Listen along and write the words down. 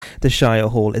The Shire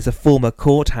Hall is a former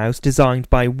courthouse designed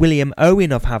by William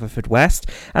Owen of Haverfordwest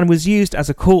and was used as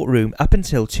a courtroom up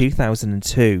until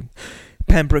 2002.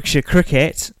 Pembrokeshire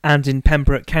Cricket, and in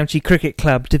Pembroke County Cricket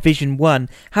Club Division 1,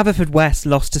 Haverfordwest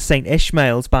lost to St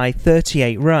Ishmael's by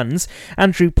 38 runs.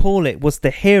 Andrew Paulet was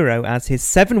the hero as his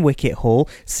 7-wicket haul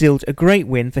sealed a great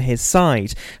win for his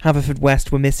side.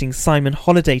 Haverfordwest were missing Simon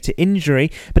Holliday to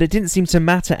injury, but it didn't seem to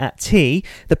matter at tea.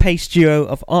 The pace duo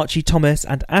of Archie Thomas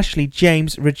and Ashley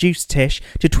James reduced Tish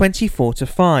to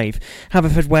 24-5.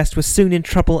 Haverfordwest was soon in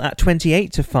trouble at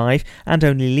 28-5, and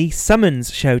only Lee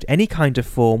Summons showed any kind of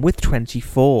form with 24.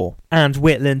 And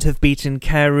Whitland have beaten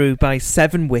Carew by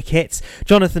 7 wickets.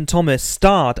 Jonathan Thomas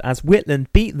starred as Whitland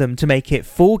beat them to make it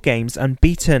 4 games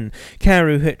unbeaten.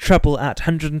 Carew hit trouble at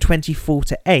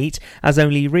 124-8 as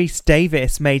only Rhys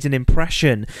Davis made an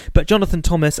impression, but Jonathan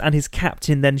Thomas and his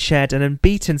captain then shared an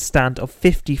unbeaten stand of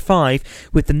 55,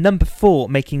 with the number 4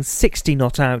 making 60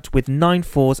 not out with 9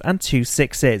 fours and 2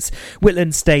 sixes.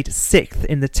 Whitland stayed 6th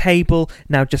in the table,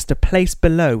 now just a place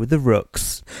below the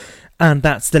Rooks. And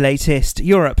that's the latest.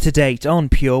 You're up to date on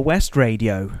Pure West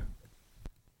Radio.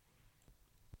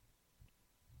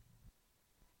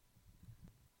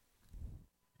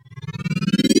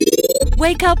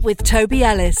 Wake up with Toby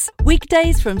Ellis.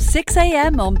 Weekdays from 6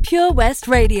 a.m. on Pure West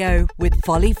Radio with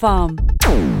Folly Farm.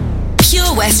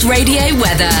 Pure West Radio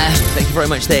weather. Thank you very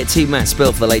much there to Matt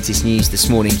Spill for the latest news this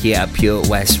morning here at Pure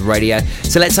West Radio.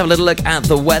 So let's have a little look at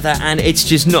the weather, and it's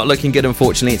just not looking good,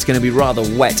 unfortunately. It's going to be rather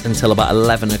wet until about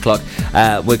 11 o'clock.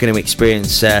 We're going to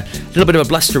experience a little bit of a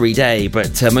blustery day,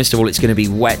 but most of all it's going to be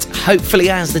wet. Hopefully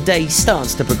as the day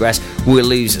starts to progress, we'll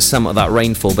lose some of that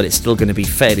rainfall, but it's still going to be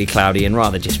fairly cloudy and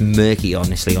rather just murky,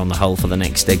 honestly, on the whole for the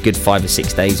next good 5 or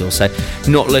 6 days or so.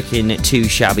 Not looking too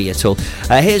shabby at all.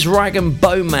 Here's Rag and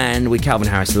Bowman with Calvin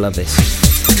Harris. Love this.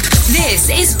 This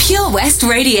is Pure West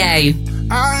Radio.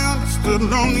 I understood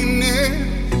loneliness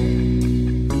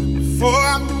before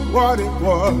I knew what it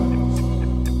was.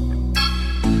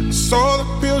 I saw the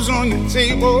pills on your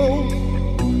table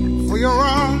for your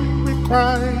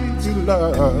unrequited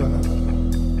love. Oh,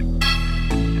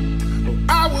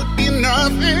 I would be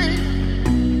nothing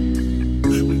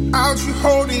without you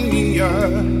holding me up.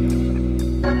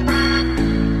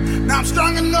 Now I'm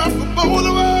strong enough for both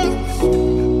of us.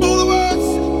 Both of us,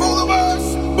 both of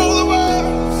us, both of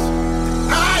us.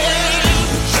 I am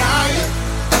a giant.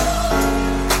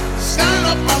 Stand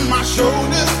up on my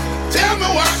shoulders. Tell me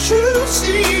what you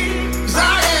see. 'Cause I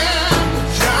am a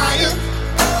giant.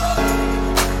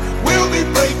 We'll be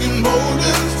breaking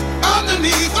boulders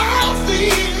underneath our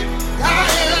feet. I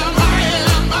am a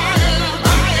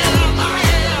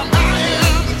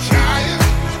giant.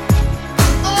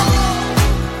 Oh,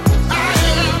 I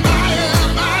am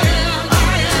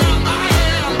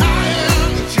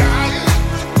a giant.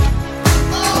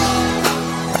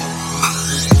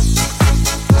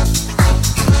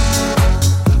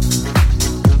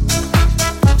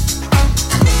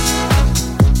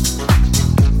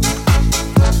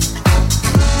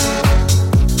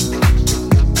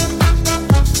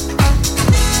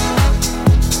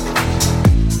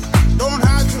 Don't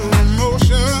hide your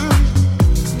emotion.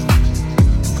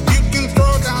 You can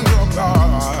throw down your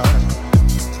guard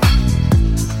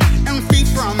and feed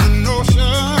from the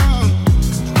notion.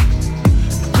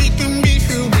 We can be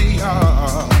who we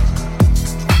are.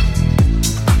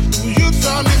 You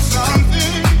taught me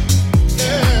something,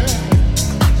 yeah.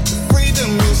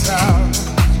 Freedom is out.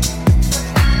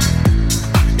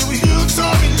 It was you who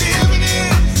taught me living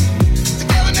is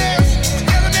togetherness,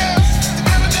 togetherness,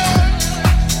 togetherness.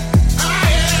 I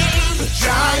am a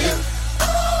giant.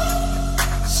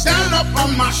 Stand up on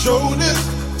my shoulders.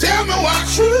 Tell me what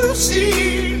you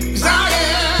see. 'Cause I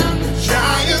am a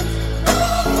giant.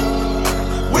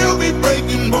 We'll be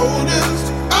breaking boulders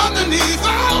underneath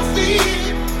our feet.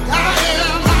 I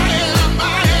am a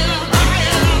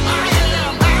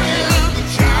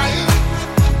giant.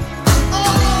 Oh,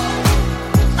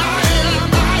 I am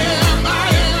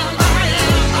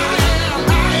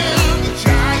a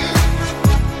giant.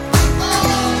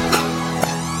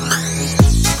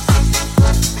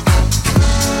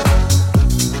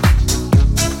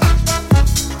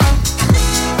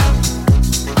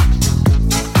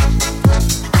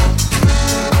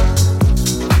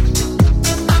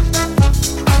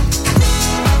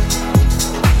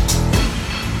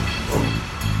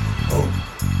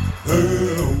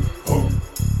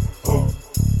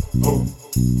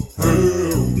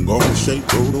 I'm gonna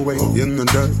shake, roll away in the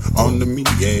dirt under me,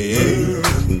 yeah.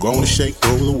 I'm gonna shake,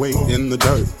 roll away in the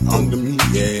dirt under me,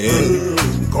 yeah.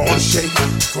 I'm gonna shake,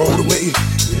 roll away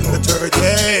in the dirt,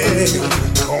 yeah.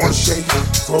 I'm gonna shake,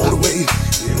 roll away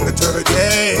in the dirt,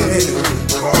 yeah.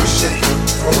 I'm gonna shake.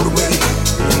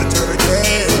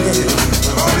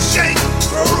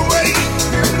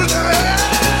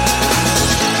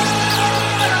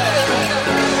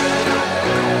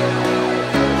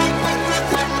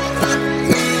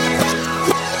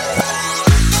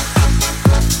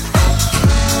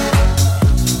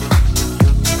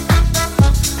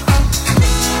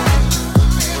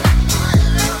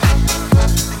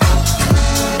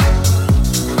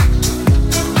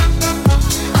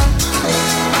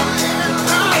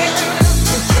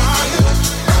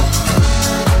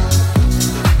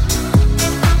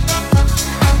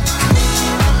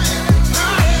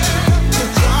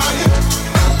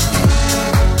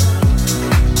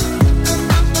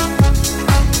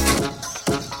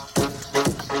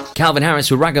 Calvin Harris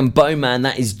with Rag and Bone Man.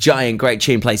 That is giant. Great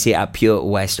tune plays here at Pure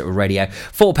West Radio.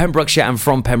 For Pembrokeshire and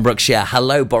from Pembrokeshire,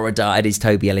 hello Borodar. It is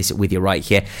Toby Ellis with you right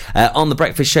here on The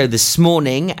Breakfast Show this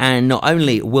morning. And not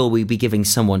only will we be giving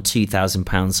someone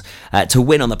 £2,000 to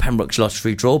win on the Pembroke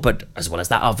Lottery draw, but as well as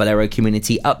that, our Valero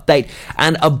community update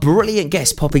and a brilliant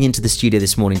guest popping into the studio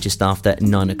this morning just after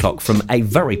 9 o'clock from a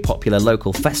very popular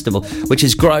local festival, which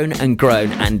has grown and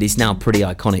grown and is now pretty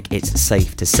iconic, it's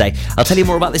safe to say. I'll tell you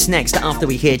more about this next after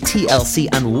we hear TLC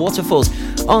and Waterfalls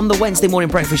on the Wednesday morning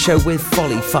breakfast show with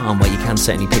Folly Farm, where you can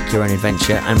certainly pick your own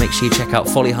adventure, and make sure you check out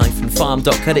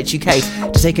folly-farm.co.uk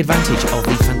to take advantage of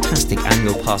the fantastic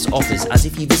annual pass offers, as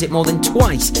if you visit more than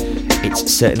twice,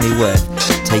 it's certainly worth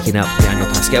taking up the annual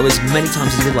pass. Go as many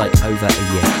times as you'd like over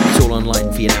a year. It's all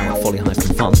online for you now at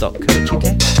folly-farm.co.uk.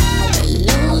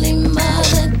 Lonely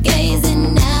mother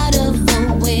gazing out of the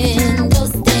window,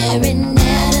 staring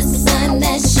at a sun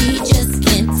that she just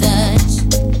can't touch.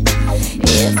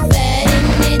 If at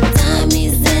any time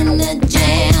he's in a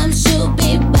jam, she'll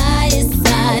be by his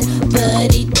side,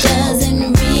 but he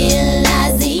doesn't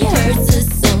realize he hurts her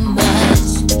so much.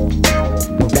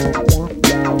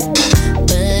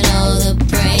 But all the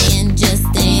praying just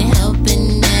ain't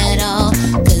helping at all,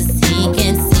 'cause he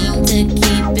can't seem to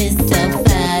keep himself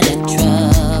out of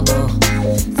trouble.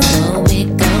 So he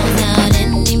goes out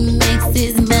and he makes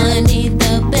his money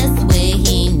the best way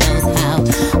he knows how.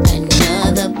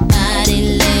 Another body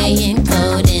laying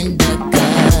cold in the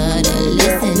gutter.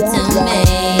 Listen to me.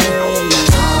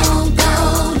 Don't go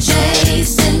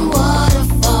chasing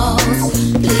waterfalls.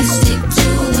 Please stick to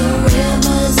the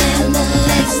rivers and the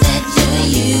lakes that you're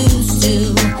used to.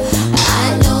 I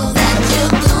know that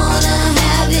you're gonna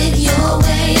have it your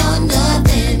way or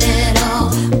nothing at all,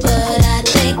 but I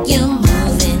think you're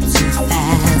moving too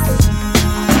fast.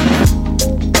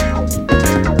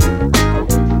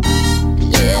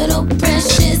 Little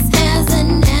Precious has a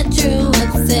natural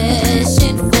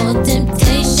obsession for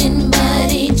temptation, but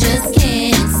he just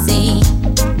can't see.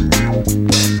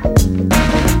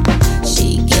 She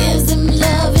gives him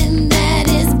loving that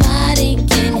his body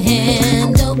can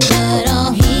handle, but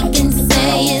all he can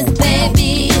say is,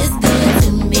 baby, it's good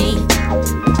to me.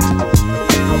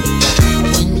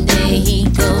 One day he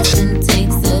goes and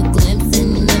takes a glimpse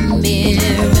in the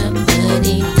mirror, but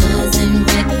he doesn't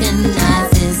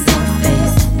recognize his own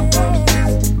face.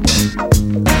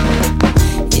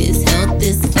 His health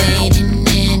is fading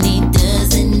and he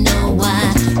doesn't know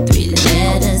why. 3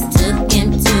 letters took him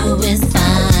to his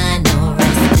final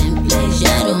resting place.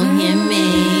 You don't hear me.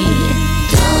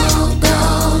 Don't go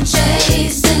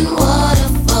chasing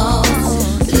waterfalls.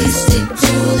 Please stick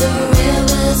to the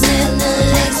rivers and the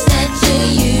lakes that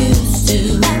you're used to.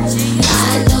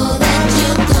 I know that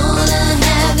you're gonna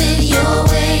have it your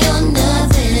way or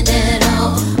nothing at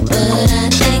all, but I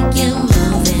think you're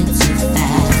moving too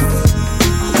fast.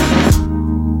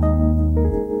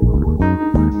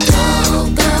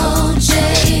 Don't go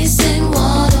chasing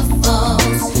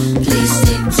waterfalls. Please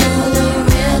stick to the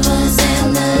rivers and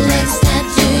the lakes that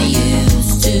you're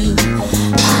used to.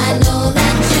 I know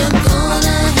that you're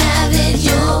gonna have it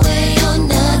your way or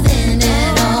nothing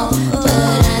at all,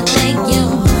 but I think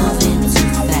you're moving too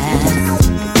fast.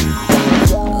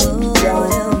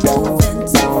 Don't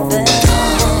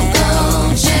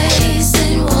go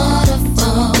chasing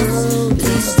waterfalls.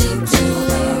 Please stick to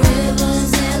the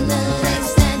rivers and the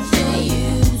lakes that you're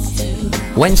used to.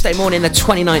 Wednesday morning, the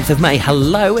 29th of May.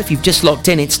 Hello, if you've just locked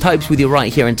in, it's Tobes with you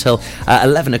right here until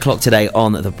 11 o'clock today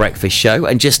on The Breakfast Show.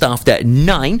 And just after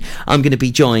 9, I'm going to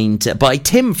be joined by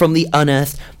Tim from the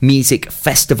Unearthed Music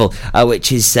Festival,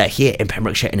 which is here in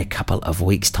Pembrokeshire in a couple of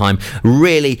weeks' time.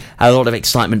 Really a lot of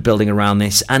excitement building around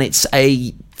this, and it's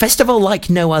a festival like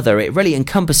no other. It really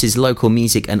encompasses local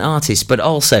music and artists, but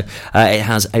also it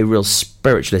has a real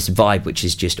spiritualist vibe, which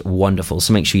is just wonderful.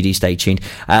 So make sure you do stay tuned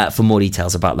for more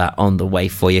details about that on the way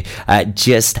for you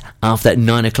just after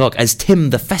 9 o'clock, as Tim,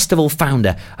 the festival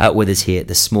founder, with us here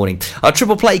this morning. Our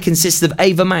triple play consists of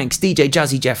Ava Max, DJ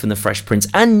Jazzy Jeff and the Fresh Prince,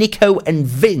 and Nico and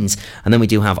Vince. And then we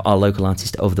do have our local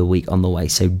artist of the week on the way,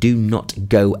 so do not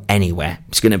go anywhere.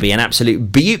 It's going to be an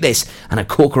absolute beaut, this, and a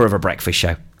corker of a breakfast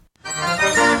show.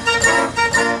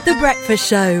 The Breakfast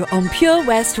Show on Pure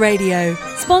West Radio,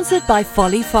 sponsored by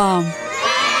Folly Farm.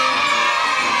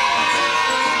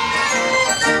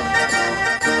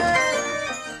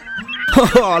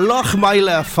 Oh,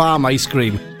 Lochmeyler Farm Ice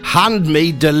Cream.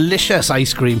 Handmade delicious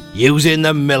ice cream using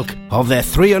the milk of their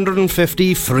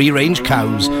 350 free-range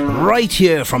cows right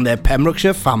here from their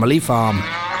Pembrokeshire family farm.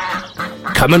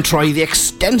 Come and try the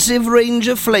extensive range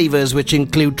of flavours which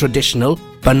include traditional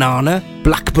banana,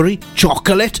 blackberry,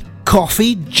 chocolate,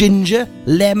 coffee, ginger,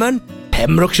 lemon,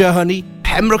 Pembrokeshire honey,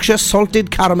 Pembrokeshire salted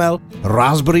caramel,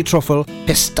 raspberry truffle,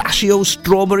 pistachio,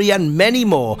 strawberry and many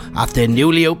more at their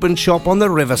newly opened shop on the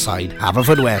Riverside,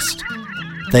 Haverfordwest.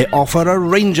 They offer a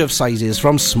range of sizes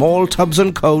from small tubs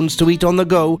and cones to eat on the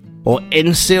go or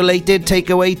insulated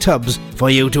takeaway tubs for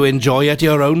you to enjoy at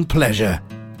your own pleasure.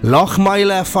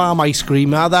 Lochmeyler Farm Ice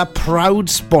Cream are the proud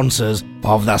sponsors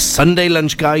of the Sunday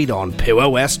Lunch Guide on Pure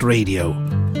West Radio.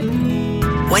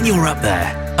 When you're up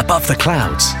there, above the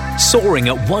clouds, soaring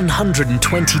at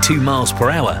 122 miles per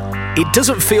hour, it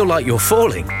doesn't feel like you're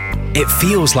falling. It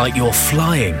feels like you're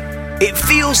flying. It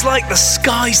feels like the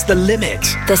sky's the limit.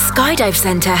 The Skydive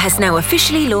Centre has now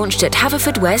officially launched at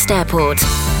Haverfordwest Airport.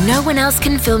 No one else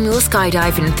can film your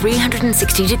skydive in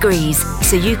 360 degrees,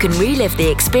 so you can relive the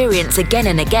experience again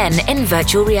and again in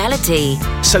virtual reality.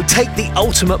 So take the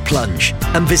ultimate plunge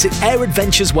and visit Air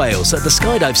Adventures Wales at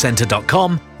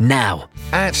theskydivecentre.com now.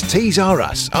 At Tees R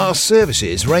Us, our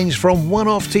services range from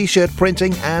one-off t-shirt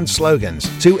printing and slogans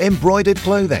to embroidered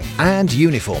clothing and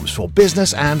uniforms for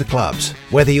business and clubs.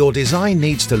 Whether your design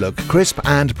needs to look crisp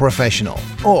and professional,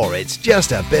 or it's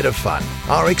just a bit of fun,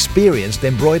 our experienced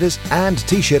embroiders and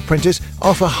t-shirt printers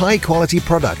offer high-quality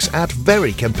products at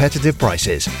very competitive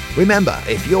prices. Remember,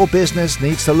 if your business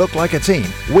needs to look like a team,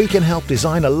 we can help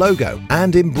design a logo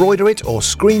and embroider it or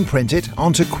screen print it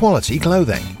onto quality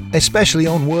clothing, especially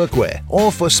on workwear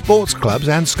or for sports clubs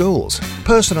and schools.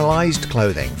 Personalised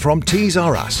clothing from Tees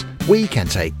R Us. We can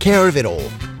take care of it all.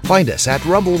 Find us at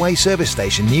Rumbleway Service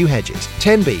Station, New Hedges,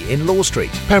 10B in Law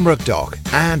Street, Pembroke Dock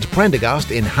and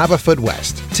Prendergast in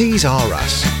Haverfordwest. Tees R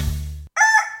Us.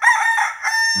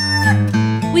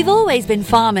 We've always been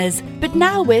farmers, but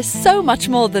now we're so much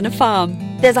more than a farm.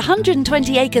 There's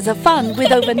 120 acres of fun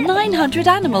with over 900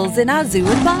 animals in our zoo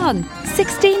and barn,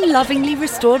 16 lovingly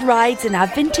restored rides in our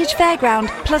vintage fairground,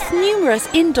 plus numerous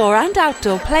indoor and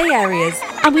outdoor play areas.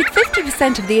 And with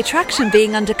 50% of the attraction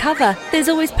being undercover, there's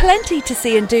always plenty to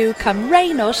see and do come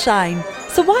rain or shine.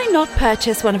 So why not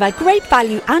purchase one of our great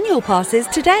value annual passes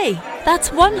today?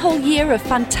 That's one whole year of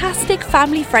fantastic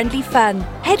family-friendly fun.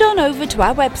 Head on over to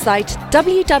our website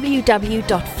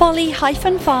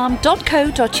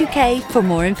www.folly-farm.co.uk for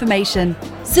more information.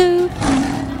 Zoo,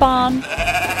 barn,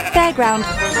 fairground,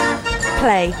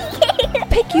 play.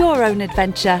 Pick your own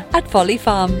adventure at Folly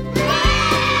Farm.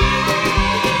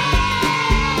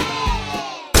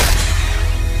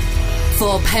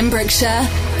 For Pembrokeshire,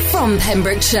 from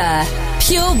Pembrokeshire,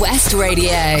 Pure West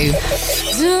Radio.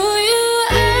 Do you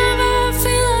ever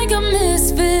feel like a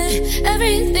misfit?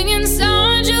 Everything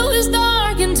inside you is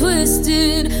dark and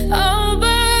twisted. Oh,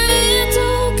 but it's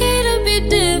okay to be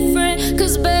different,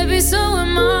 'cause baby, so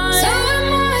am I. So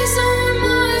am I, so am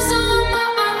I, so am I.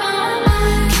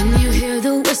 Can you hear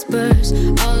the whispers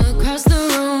all across the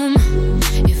room?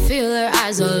 You feel their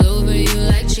eyes all over you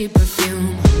like cheap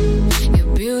perfume.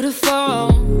 You're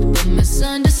beautiful, but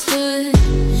misunderstood.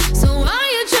 So why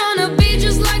you tryna be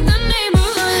just like the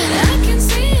neighborhood? I can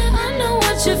see it, I know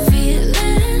what you're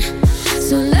feeling.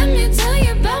 So let me tell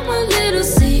you about my little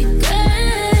secret.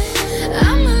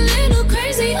 I'm a little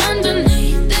crazy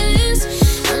underneath this,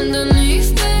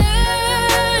 underneath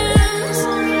this.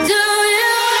 Do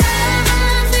you ever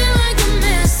feel like a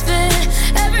misfit?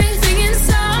 Everything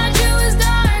inside you is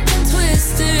dark and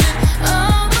twisted.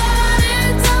 Oh, but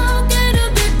it's okay to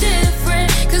be different,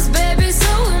 'cause baby,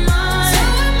 so am I. So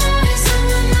am I, so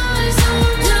am I, so am I.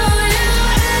 Do you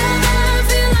ever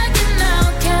feel like an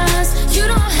outcast? You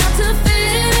don't have to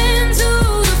fit into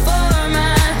the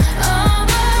format. Oh,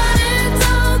 but it's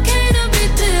okay to be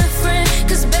different,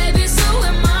 'cause baby, so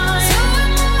am I. So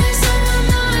am I, so am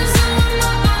I, so am I.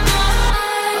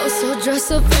 Oh, so dress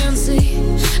up fancy,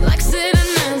 like Sid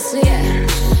and Nancy.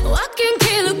 I can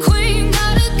kill a queen,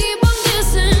 gotta keep on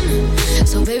kissing.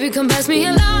 So baby, come pass me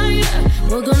a lighter.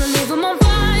 We're gonna leave them on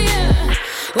fire.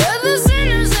 We're the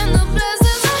sinners and the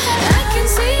blessings. I can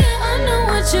see it, I know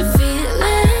what you're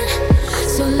feeling.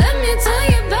 So let me tell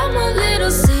you about my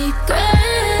little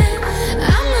secret.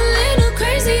 I'm a little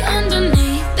crazy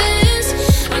underneath this,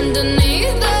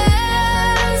 underneath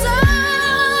this.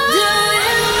 Do you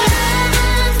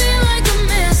ever feel like a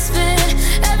misfit?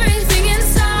 Everything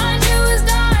inside you is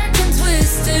dark and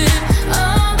twisted.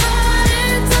 Oh, but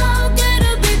it's okay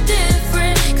to be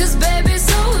different, 'cause baby,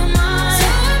 so am I. So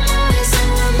am I, so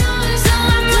am I, so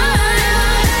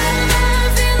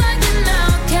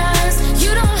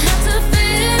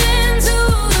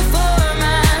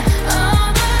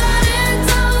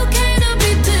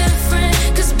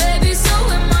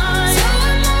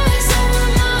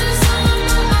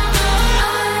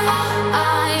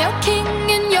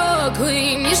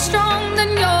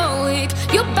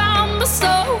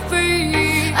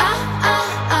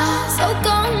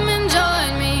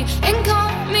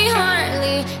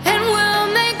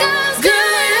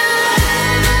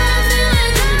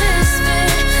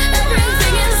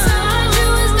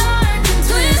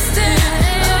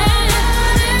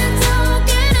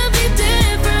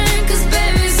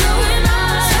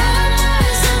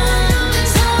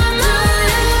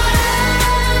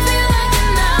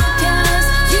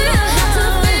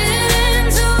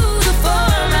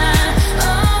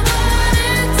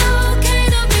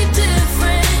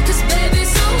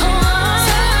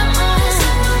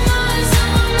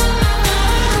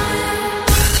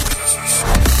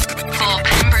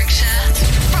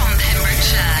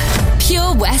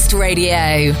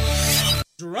Radio.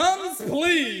 Drums,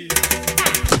 please.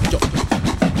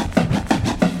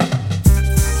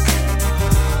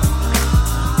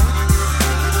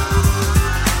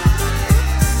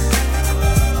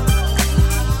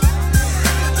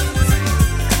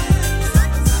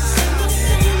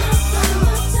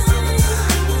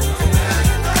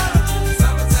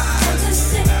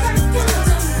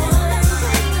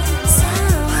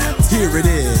 Here it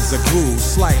is, a groove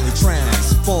slightly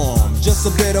transformed. Just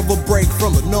a bit of a break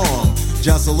from the norm.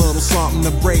 Just a little something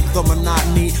to break the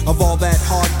monotony of all that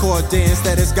hardcore dance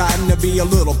that has gotten to be a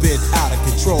little bit out of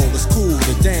control. It's cool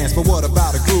to dance, but what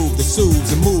about a groove that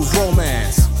soothes and moves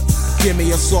romance? Give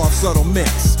me a soft, subtle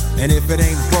mix, and if it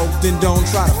ain't broke, then don't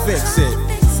try to fix it.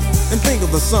 And think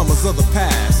of the summers of the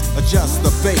past. Adjust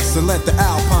the bass and let the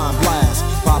alpine blast.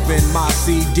 Pop in my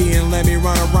CD and let me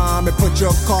run a rhyme and put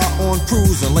your car on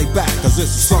cruise and lay back, cause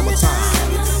it's summertime.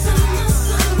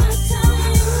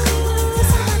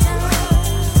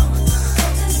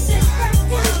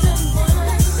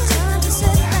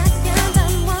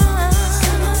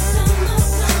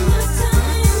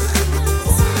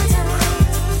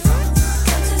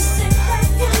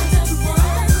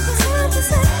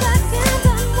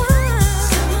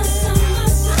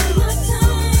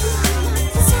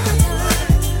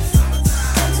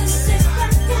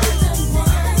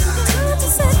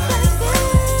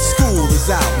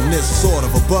 Sort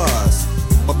of a buzz,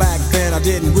 but back then I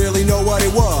didn't really know what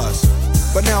it was.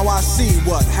 But now I see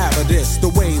what happened is the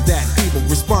way that people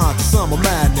respond to summer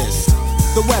madness.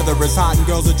 The weather is hot and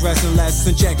girls are dressing less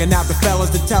and checking out the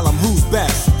fellas to tell them who's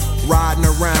best. Riding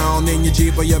around in your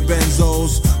Jeep or your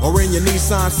Benzos, or in your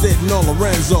Nissan sitting on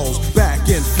Lorenzo's. Back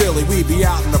in Philly we be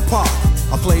out in the park.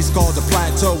 A place called the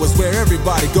Plateau is where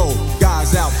everybody go.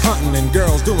 Guys out hunting and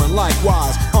girls doing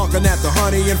likewise. Honking at the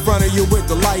honey in front of you with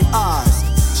the light eyes.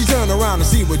 She turn around and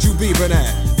see what you beeping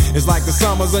at. It's like the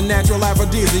summer's a natural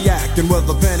aphrodisiac. And with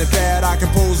a pen and pad I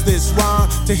compose this rhyme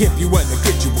to hip you and to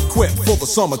get you equipped for the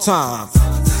summertime.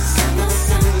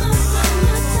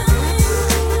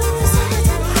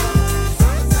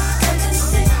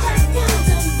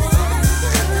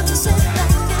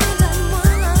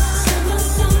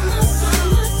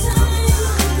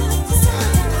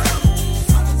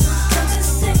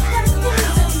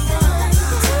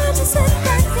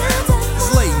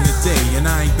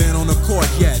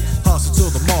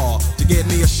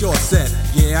 Short set,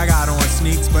 yeah, I got on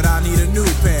sneaks, but I need a new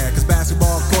pair, cause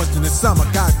basketball courts in the summer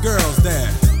got girls there.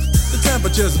 The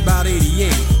temperature's about 88.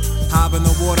 Hop in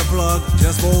the water plug,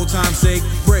 just for old time's sake.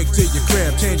 Break to your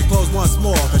crib, change your clothes once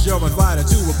more, cause you're invited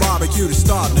to a barbecue that's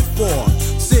starting at 4.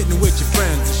 Sitting with your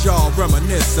friends as y'all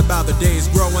reminisce about the days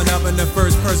growing up and the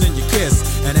first person you kiss.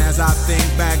 And as I think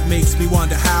back, makes me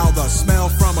wonder how the smell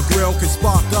from a grill can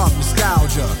spark up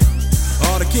nostalgia.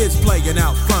 All the kids playing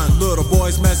out front, little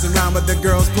boys messing around with the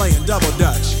girls playing double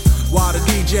dutch. While the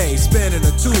DJ spinning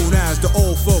a tune as the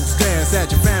old folks dance at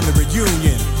your family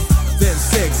reunion. Then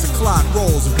 6 o'clock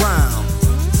rolls around.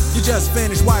 You just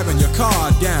finished wiping your car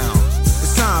down.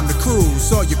 It's time to cruise,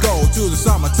 so you go to the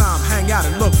summertime hangout.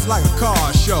 It looks like a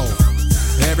car show.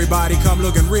 Everybody come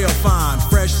looking real fine,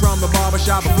 fresh from the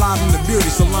barbershop or fly from the beauty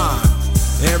salon.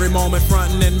 Every moment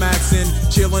frontin' and maxin',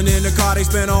 chillin' in the car, they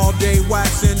spend all day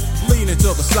waxin', leaning to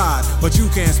the side, but you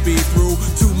can't speed through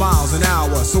 2 miles an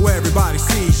hour, so everybody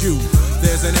sees you.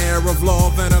 There's an air of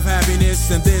love and of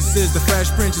happiness, and this is the Fresh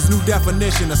Prince's new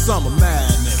definition of summer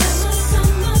madness.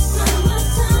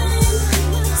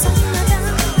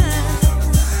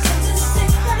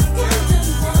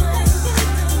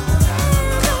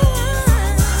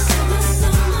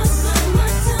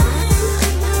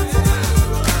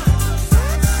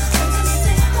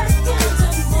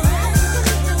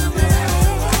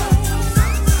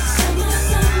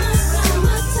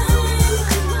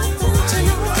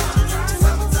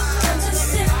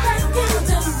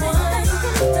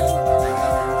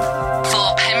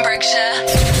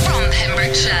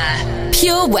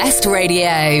 Pure West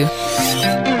Radio.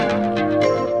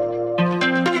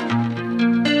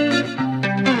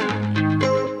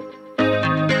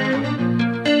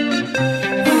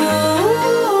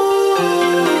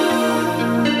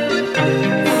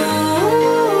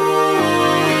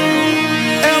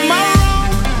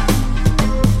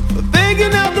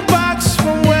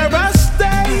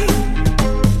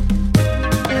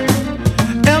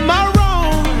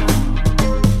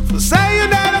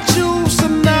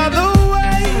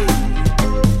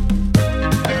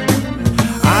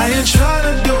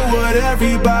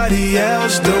 Everybody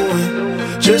else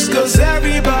doing, just cause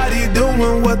everybody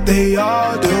doing what they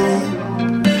all do.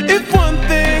 If one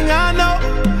thing I know,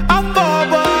 I fall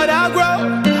but I grow.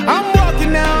 I'm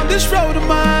walking down this road of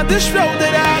mine, this road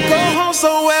that I go.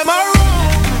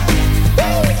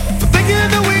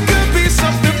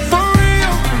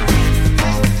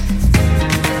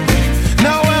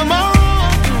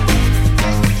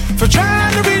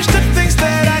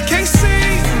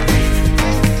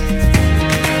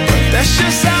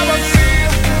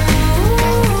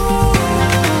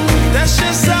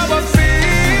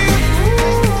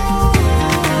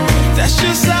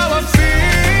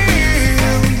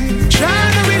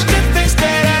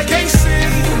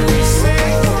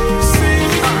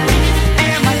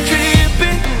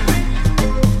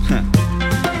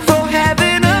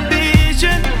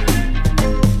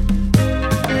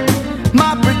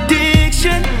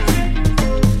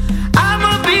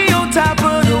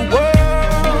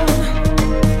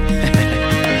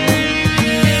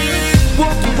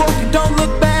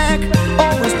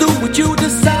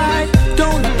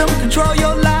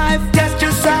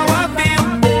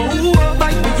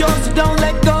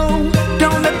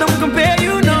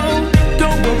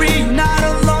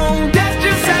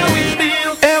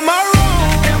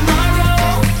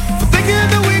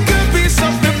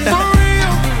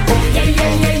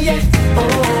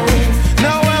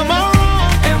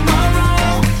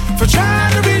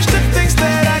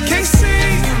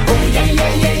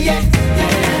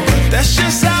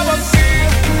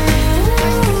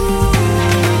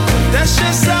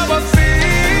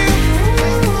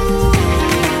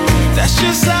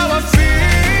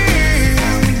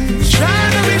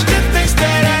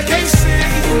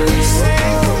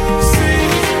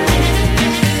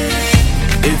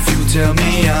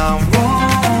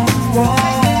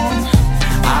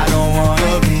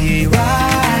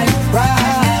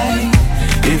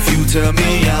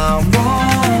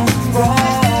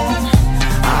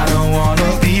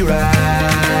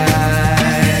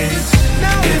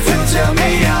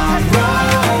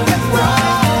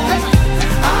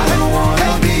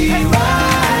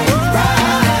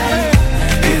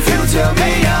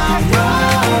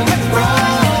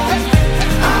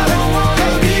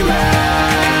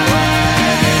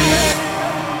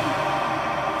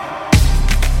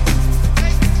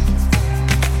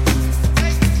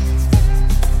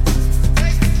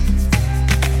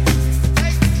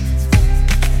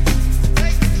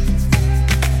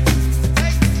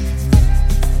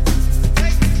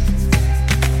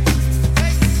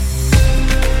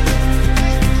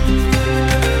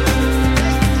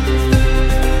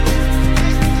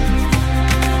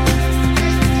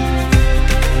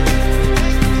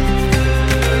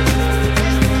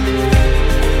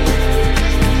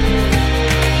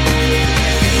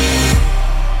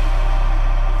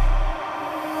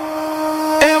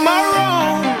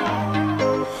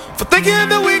 thinking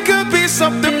that we could be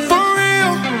something for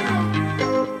real.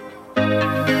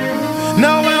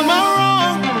 Now am I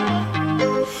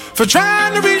wrong for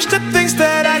trying to reach the things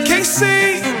that I can't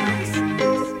see?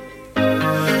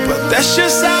 But that's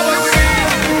just how I feel.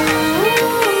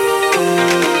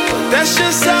 That's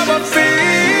just how I feel.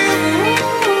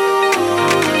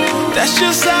 That's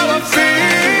just how I feel.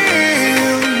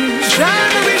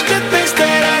 Trying to reach the things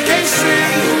that I can't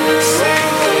see.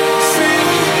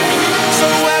 So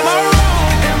am I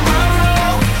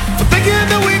wrong for thinking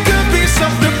that we could be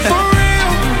something for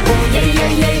real?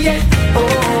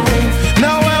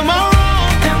 Now am I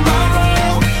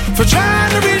wrong for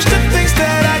trying to reach the things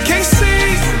that I can't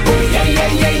see?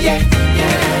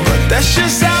 But that's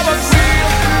just how I feel.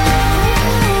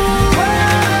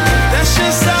 That's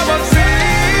just how I feel.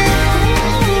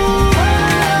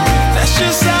 That's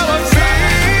just how I feel.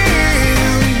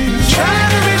 Trying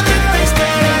to reach the things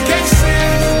that I can't see.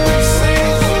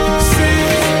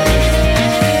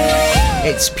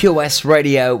 It's Pure West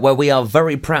Radio, where we are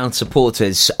very proud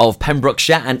supporters of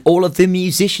Pembrokeshire and all of the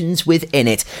musicians within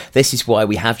it. This is why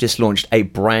we have just launched a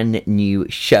brand new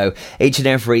show. Each and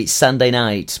every Sunday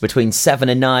night between 7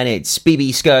 and 9, it's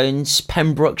BB Scone's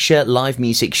Pembrokeshire Live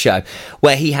Music Show,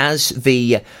 where he has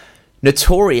the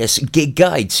notorious gig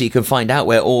guide, so you can find out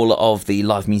where all of the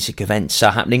live music events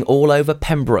are happening all over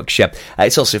Pembrokeshire.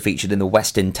 It's also featured in the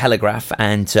Western Telegraph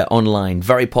and online.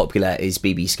 Very popular is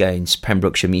BB Scone's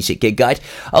Pembrokeshire Music Gig Guide.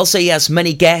 Also, he has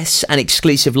many guests and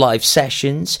exclusive live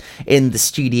sessions in the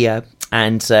studio,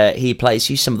 and he plays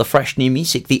you some of the fresh new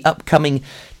music, the upcoming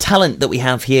talent that we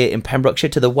have here in Pembrokeshire,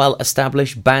 to the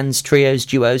well-established bands, trios,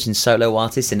 duos and solo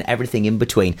artists and everything in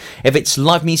between. If it's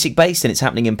live music based and it's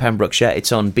happening in Pembrokeshire,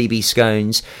 it's on BB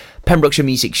Scone's Pembrokeshire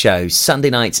Music Show, Sunday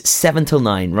nights 7 till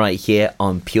 9, right here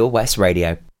on Pure West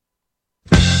Radio.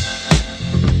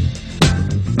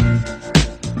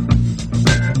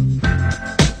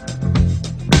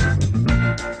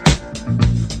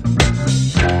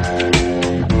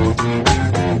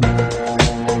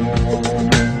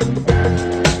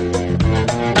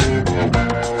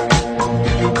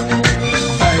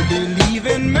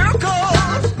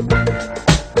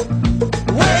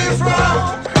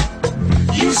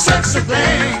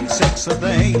 Sexy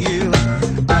thing, you.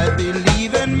 I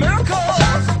believe in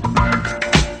miracles.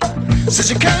 Since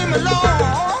you came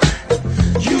along,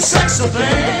 you sexy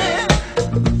thing.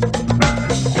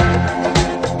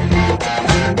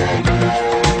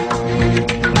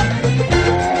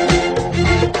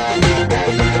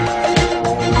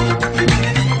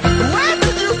 Where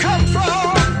did you come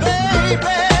from,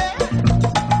 baby?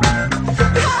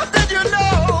 How did you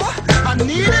know I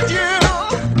needed you?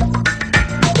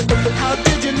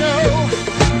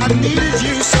 I needed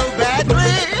you so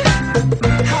badly.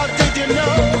 How did you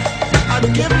know I'd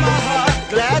give my heart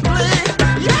gladly?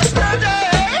 Yesterday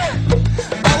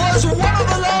I was one of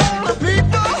the lonely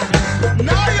people.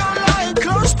 Now you're lying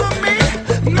close to me,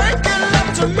 making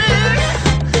love to me.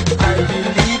 I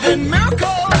believe in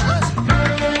miracles.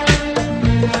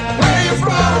 Where you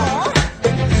from?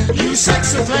 You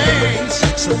sexy thing,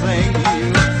 sexy thing,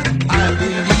 you. I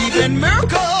believe in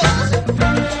miracles.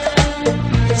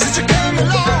 Since you came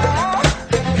along,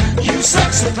 you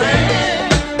sexy thing.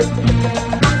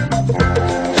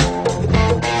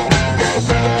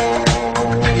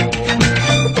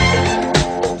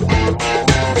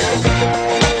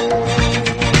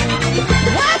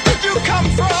 Where did you come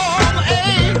from,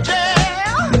 angel?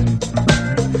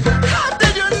 How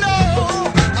did you know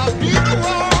I'd be the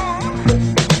one?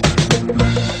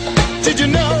 Did you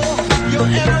know you're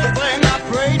everything I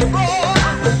prayed for?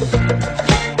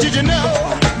 Did you know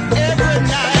every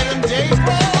night and day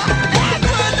for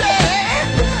every day,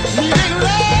 needing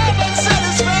love and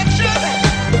satisfaction?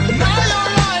 Now you're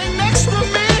lying next to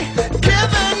me,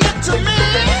 giving it to me.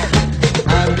 I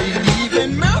believe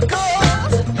in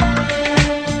miracles.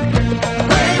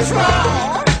 Where you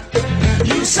from?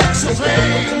 You sexy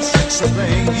thing, sexy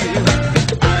thing, you.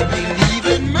 I believe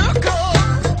in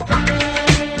miracles.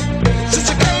 Since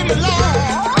you came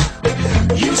along,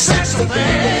 you sexy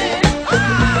thing.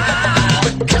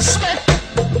 Kiss me,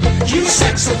 you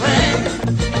sexy thing.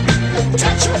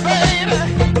 Touch me, baby,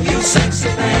 you sexy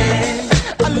thing.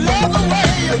 I love the way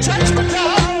you touch me,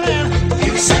 darling.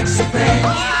 You sexy thing.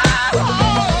 Oh,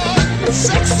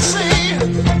 sexy to see.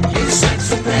 You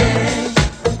sexy thing.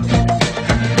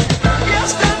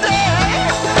 Yesterday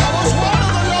I was one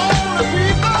of the lonely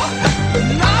people.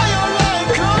 Now you're lying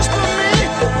close to me,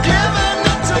 giving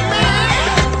it to me.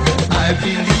 I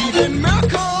believe in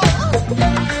miracles.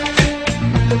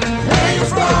 Where you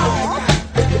from?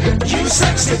 You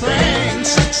sexy thing,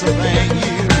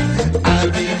 you. I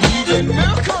believe in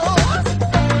miracles.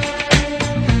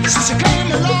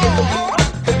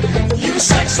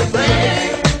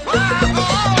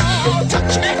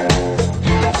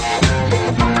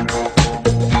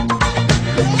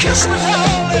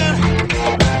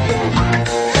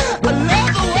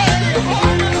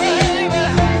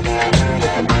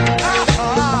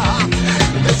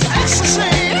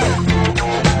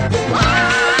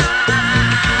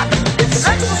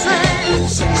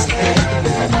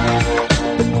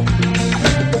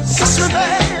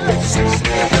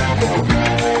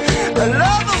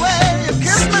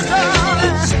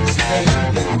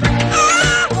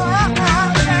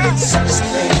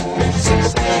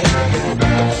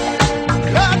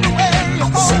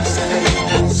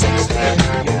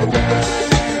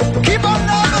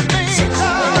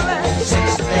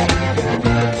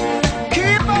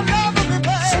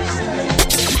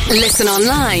 Listen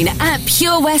online at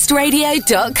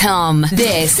purewestradio.com.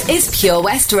 This is Pure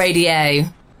West Radio.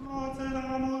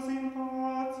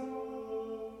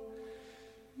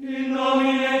 In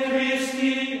nomine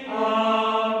Christi,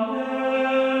 Amen.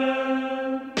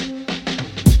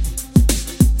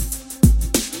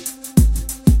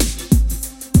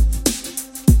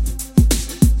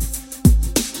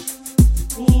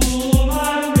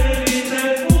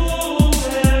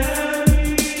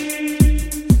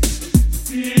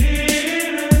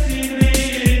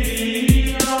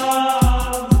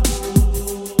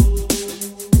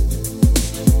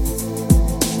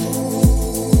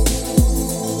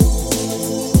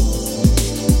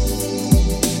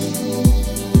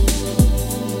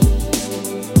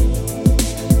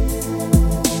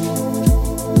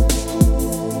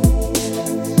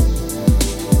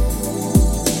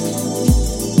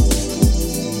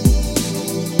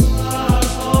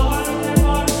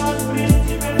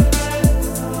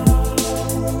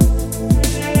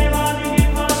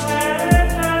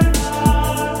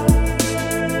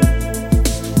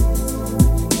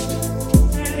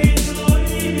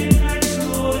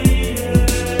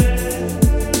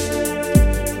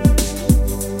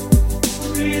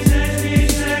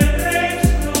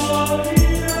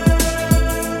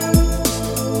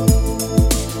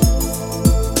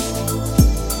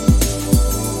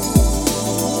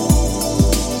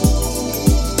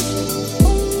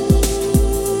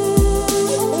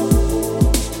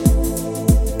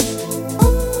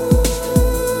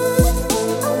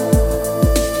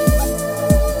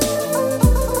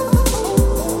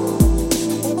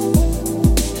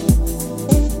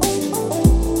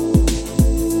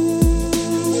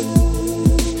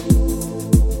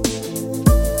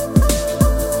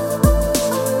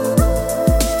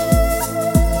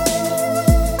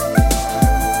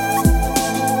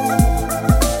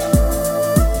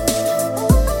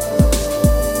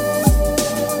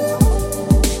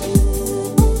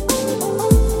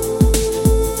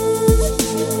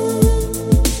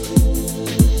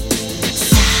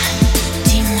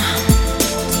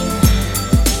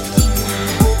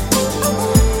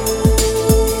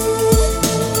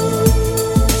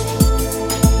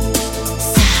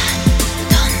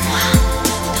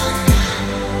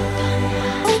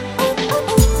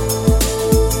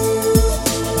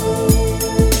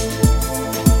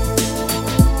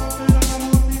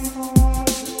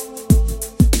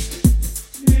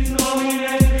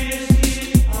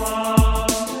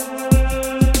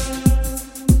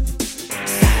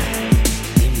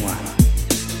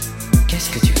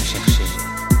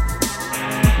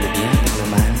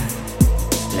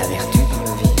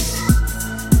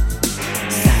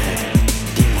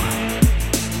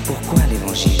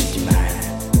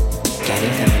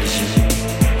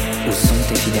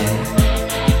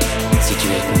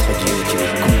 Human verite pumeri,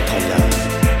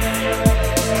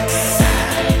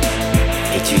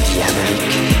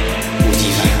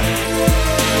 Spiritus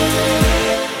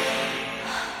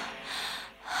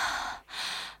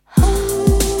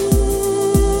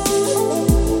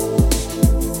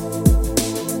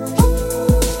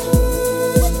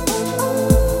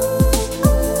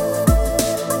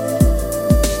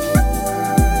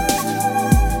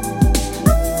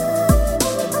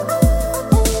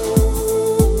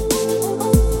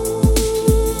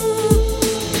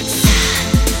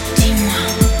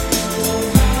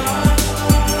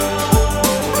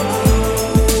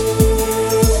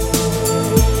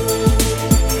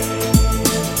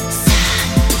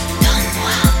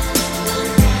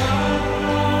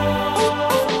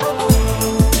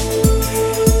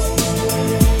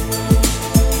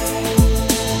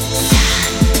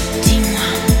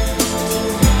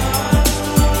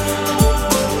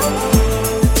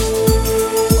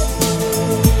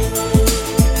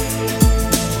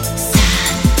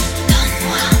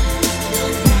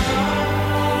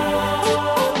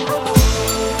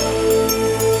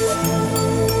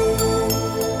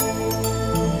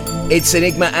It's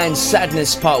Enigma and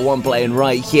Sadness Part 1 playing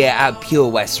right here at Pure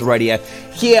West Radio,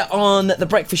 here on The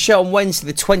Breakfast Show on Wednesday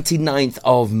the 29th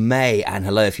of May. And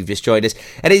hello if you've just joined us.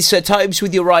 It is Tobes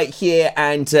with you right here,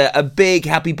 and a big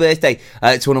happy birthday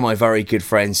to one of my very good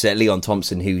friends, Leon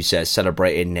Thompson, who's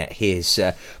celebrating his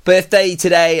birthday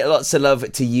today. Lots of love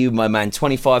to you, my man.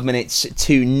 25 minutes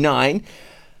to 9.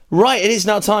 Right, it is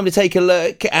now time to take a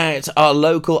look at our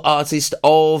local artist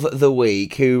of the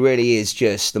week, who really is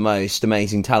just the most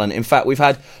amazing talent. In fact, we've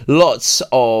had lots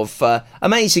of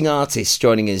amazing artists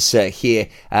joining us here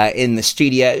in the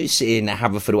studios in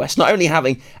Haverfordwest, not only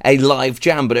having a live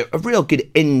jam, but a real good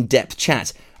in-depth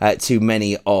chat to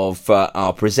many of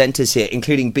our presenters here,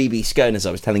 including BB Scone, as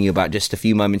I was telling you about just a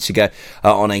few moments ago,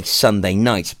 on a Sunday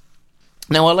night.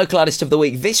 Now, our local artist of the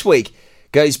week this week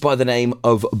goes by the name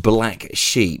of Black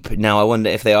Sheep. Now, I wonder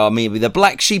if they are maybe the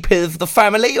black sheep of the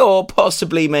family, or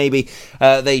possibly maybe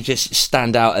they just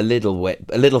stand out a little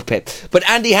bit. But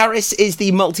Andy Harris is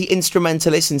the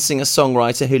multi-instrumentalist and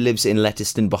singer-songwriter who lives in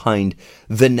Letterston behind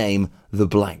the name The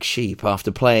Black Sheep.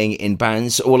 After playing in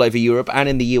bands all over Europe and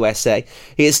in the USA,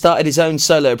 he has started his own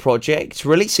solo project,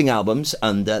 releasing albums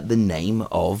under the name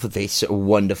of this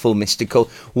wonderful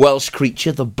mystical Welsh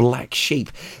creature, The Black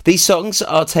Sheep. These songs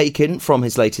are taken from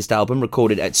his latest album,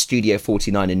 recorded at Studio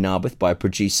 49 in Narberth by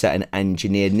producer and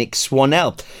engineer Nick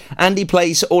Swanell. Andy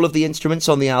plays all of the instruments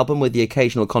on the album, with the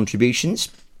occasional contributions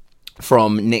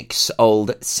from Nick's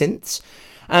old synths.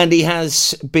 And he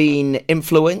has been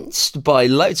influenced by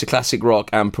loads of classic rock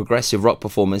and progressive rock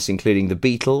performers, including the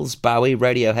Beatles, Bowie,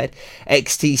 Radiohead,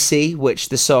 XTC, which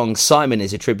the song Simon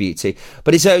is a tribute to.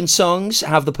 But his own songs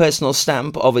have the personal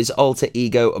stamp of his alter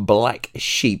ego, Black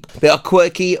Sheep. They are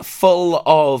quirky, full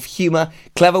of humour,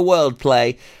 clever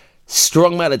wordplay,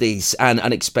 strong melodies and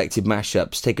unexpected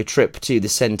mashups. Take a trip to the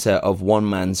centre of one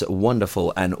man's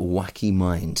wonderful and wacky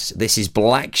mind. This is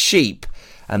Black Sheep,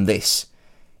 and this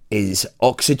is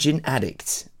Oxygen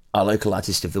Addict, our local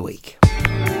artist of the week.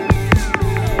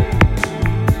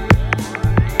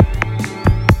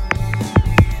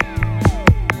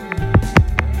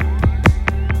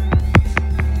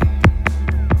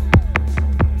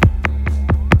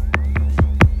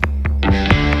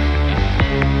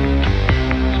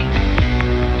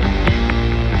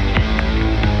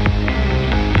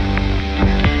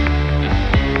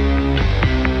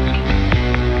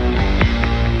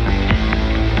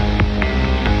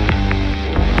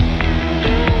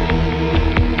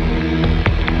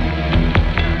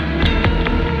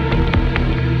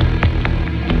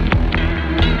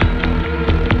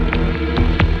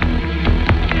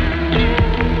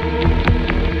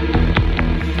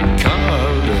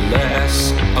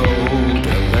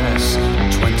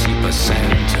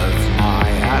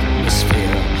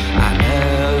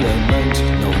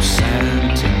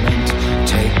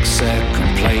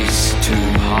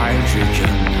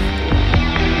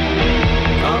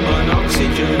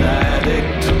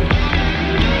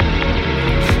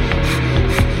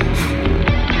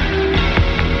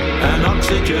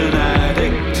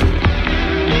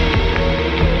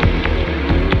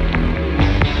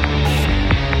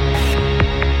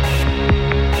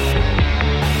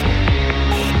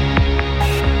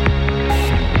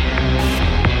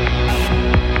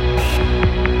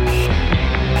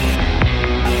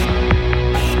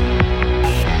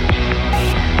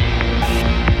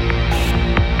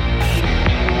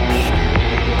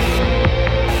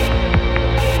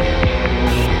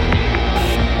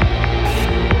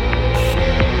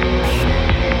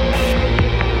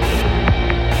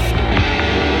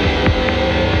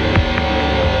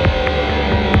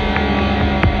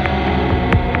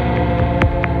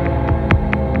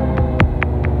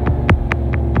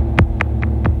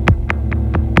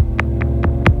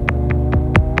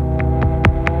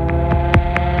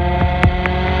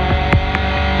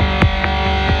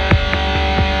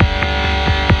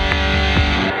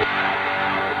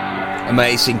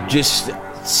 Amazing, just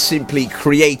simply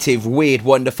creative, weird,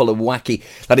 wonderful and wacky.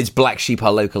 That is Black Sheep,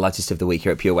 our local artist of the week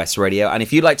here at Pure West Radio. And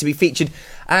if you'd like to be featured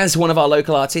as one of our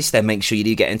local artists, then make sure you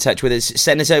do get in touch with us.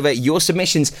 Send us over your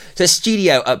submissions to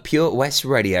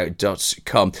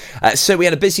studio@purewestradio.com. So we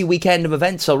had a busy weekend of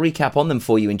events. I'll recap on them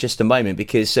for you in just a moment,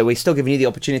 because we're still giving you the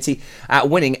opportunity at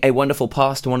winning a wonderful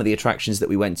pass to one of the attractions that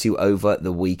we went to over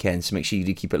the weekend. So make sure you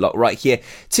do keep it locked right here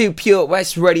to Pure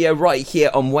West Radio, right here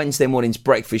on Wednesday morning's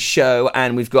breakfast show.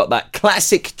 And we've got that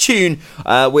classic tune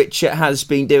which has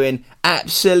been doing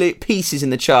absolute pieces in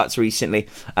the charts recently,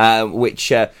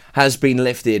 which has been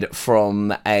lifted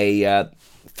from a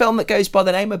film that goes by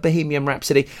the name of Bohemian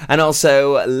Rhapsody, and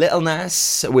also Little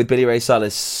Nas with Billy Ray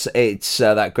Cyrus. It's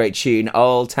that great tune,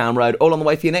 Old Town Road, all on the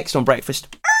way for you next on Breakfast.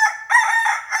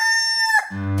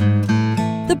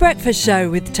 The Breakfast Show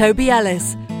with Toby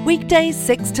Ellis, weekdays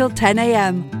 6 till 10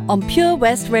 a.m. on Pure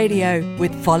West Radio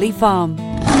with Folly Farm.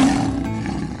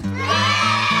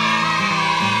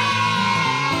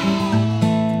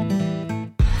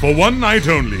 For one night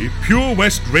only, Pure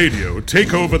West Radio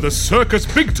take over the Circus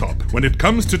Big Top when it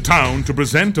comes to town to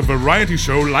present a variety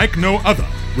show like no other,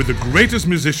 with the greatest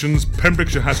musicians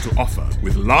Pembrokeshire has to offer,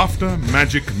 with laughter,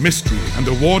 magic, mystery, and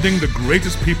awarding the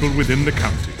greatest people within the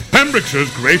county. Pembrokeshire's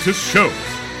greatest show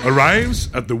arrives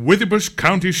at the Withybush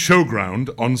County Showground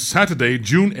on Saturday,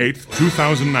 June 8th,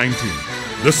 2019.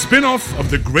 The spin-off of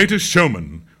The Greatest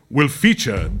Showman will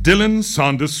feature Dylan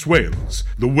Sanders Swales,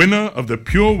 the winner of the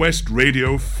Pure West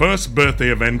Radio first birthday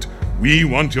event, We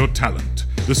Want Your Talent.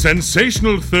 The the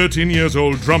sensational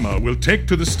 13-year-old drummer will take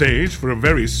to the stage for a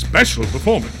very special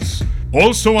performance.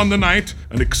 Also on the night,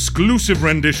 an exclusive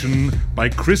rendition by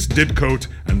Chris Didcote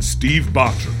and Steve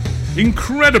Bartram.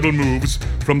 Incredible moves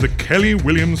from the Kelly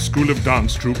Williams School of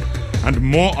Dance Troupe, and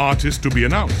more artists to be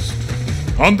announced.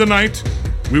 On the night,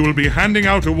 we will be handing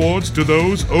out awards to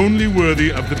those only worthy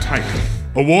of the title.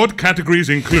 Award categories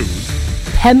include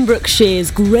Pembrokeshire's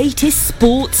greatest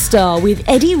sports star with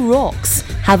Eddie Rocks,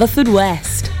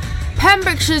 Haverfordwest.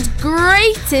 Pembrokeshire's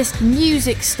greatest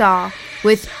music star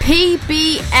with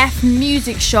PBF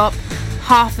Music Shop,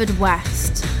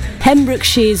 Haverfordwest.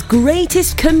 Pembrokeshire's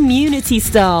greatest community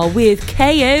star with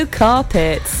KO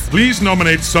Carpets. Please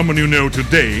nominate someone you know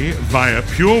today via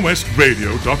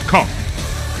purewestradio.com.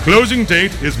 Closing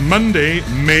date is Monday,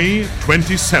 May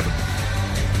 27th.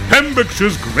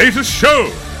 Pembrokeshire's greatest show,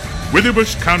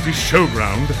 Witherbush County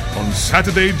Showground on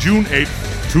Saturday, June 8th,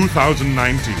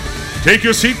 2019. Take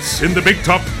your seats in the Big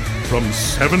Top from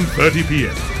 7:30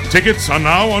 p.m. Tickets are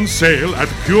now on sale at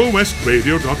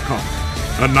purewestradio.com.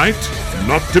 A night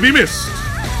not to be missed.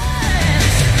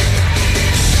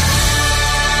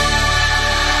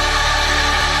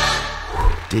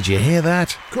 Did you hear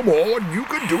that? Come on, you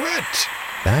can do it.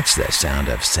 That's the sound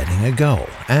of setting a goal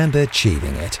and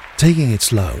achieving it. Taking it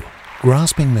slow,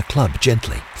 grasping the club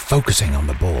gently, focusing on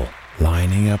the ball,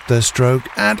 lining up the stroke,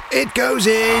 and it goes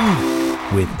in!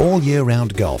 With all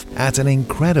year-round golf at an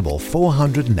incredible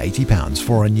 £480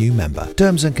 for a new member.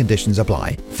 Terms and conditions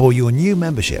apply. For your new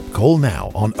membership, call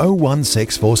now on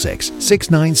 01646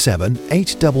 697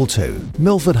 822.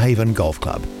 Milford Haven Golf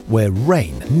Club, where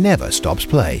rain never stops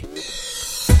play.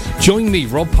 Join me,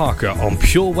 Rob Parker, on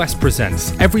Pure West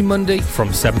Presents every Monday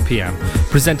from 7 p.m,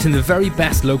 presenting the very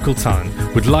best local talent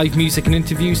with live music and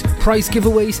interviews, prize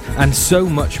giveaways, and so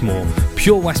much more.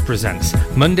 Pure West Presents,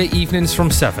 Monday evenings from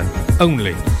 7,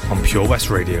 only on Pure West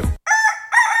Radio.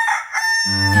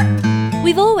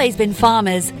 We've always been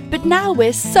farmers, but now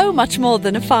we're so much more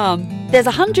than a farm. There's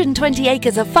 120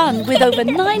 acres of fun with over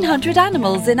 900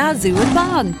 animals in our zoo and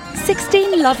barn,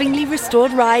 16 lovingly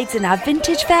restored rides in our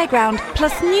vintage fairground,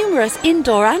 plus numerous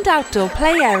indoor and outdoor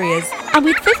play areas. And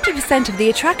with 50% of the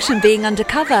attraction being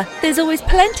undercover, there's always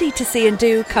plenty to see and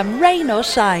do come rain or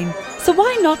shine. So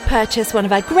why not purchase one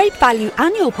of our great value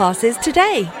annual passes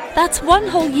today? That's one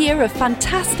whole year of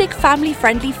fantastic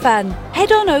family-friendly fun.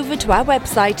 Head on over to our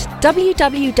website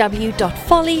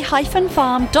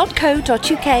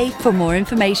www.folly-farm.co.uk for more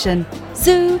information.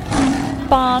 Zoo,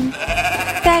 barn,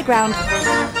 fairground,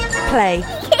 play.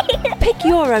 Pick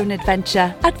your own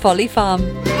adventure at Folly Farm.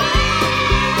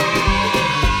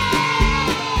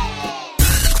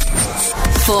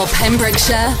 For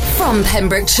Pembrokeshire, from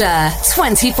Pembrokeshire,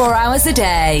 24 hours a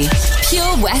day.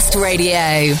 Pure West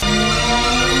Radio.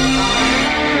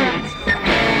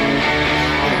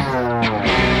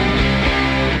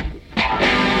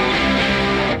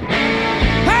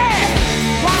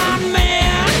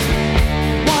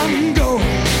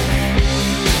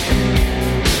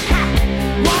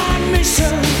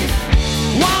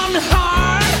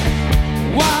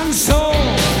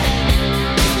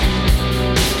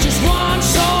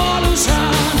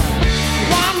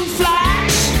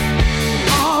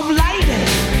 Of lightning,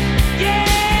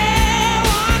 yeah,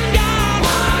 one God.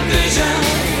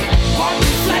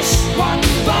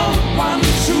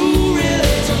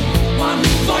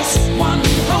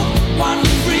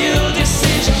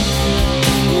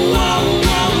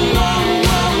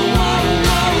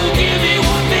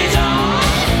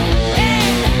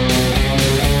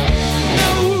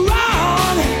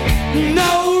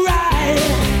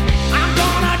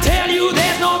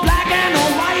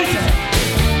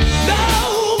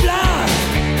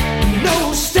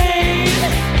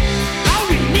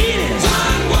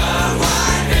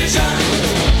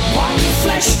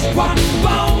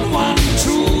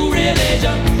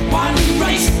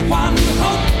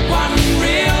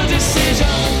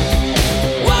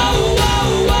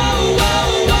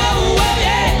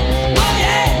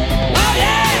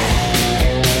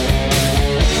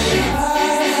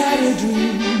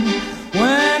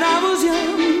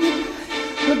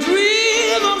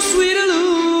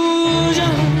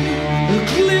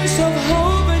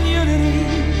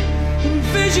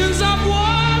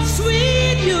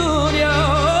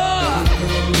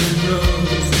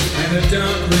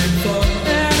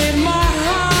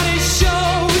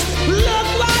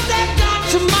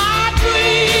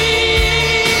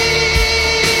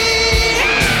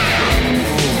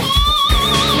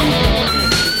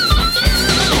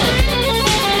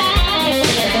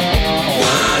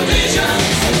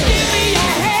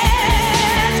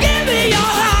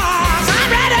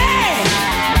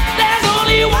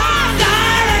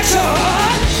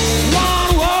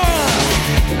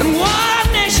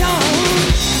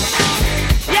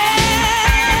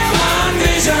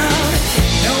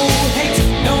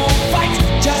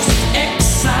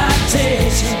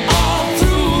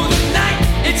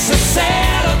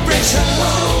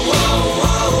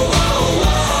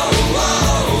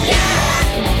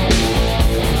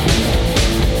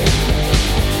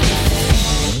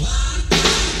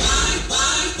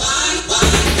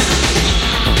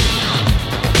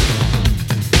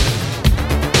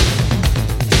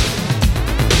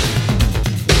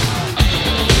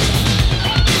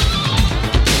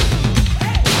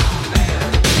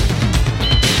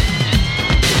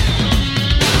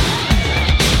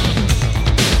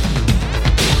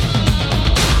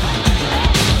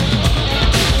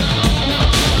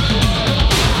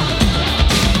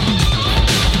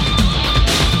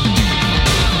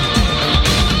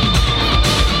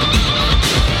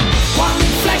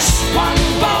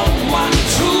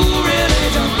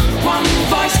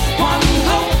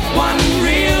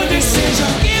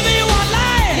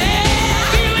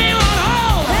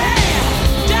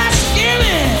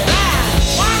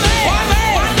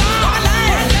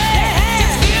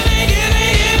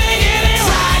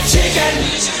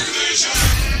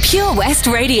 West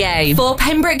Radio. For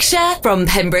Pembrokeshire, from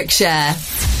Pembrokeshire.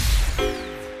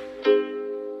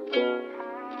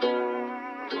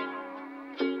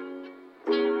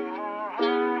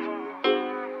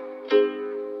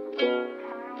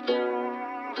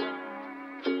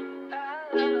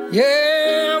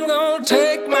 Yeah, I'm gonna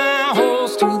take my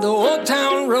horse to the old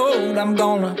town road. I'm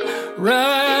gonna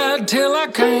ride till I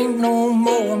can't no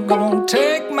more. I'm gonna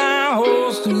take my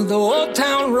horse to the old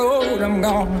town road. I'm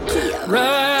gonna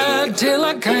ride till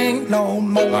I can't no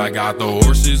more. I got the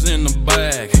horses in the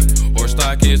bag, horse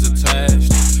stock is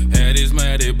attached. Head is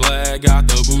matted black, got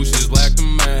the bushes black to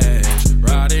match.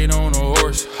 Riding on a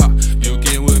horse, ha, you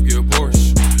can whip your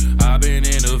Porsche. I've been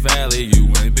in the valley,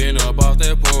 you ain't been up off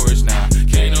that porch now.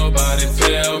 Can't nobody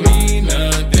tell me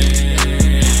nothing.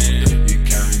 You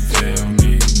can't tell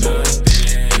me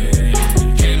nothing.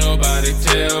 Can't nobody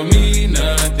tell me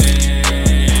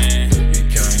nothing. You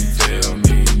can't tell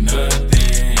me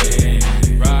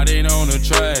nothing. Riding on a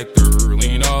tractor,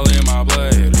 lean all in my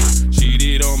bladder.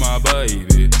 Cheated on my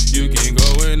baby, you can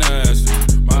go and ask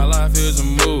her. My life is a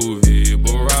movie,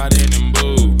 but riding in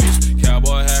boobies.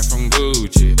 Cowboy hat from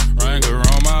Gucci, Wrangler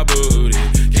on my booty.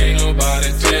 Can't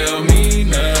nobody tell me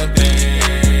nothing.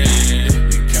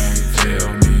 You can't tell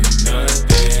me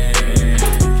nothing.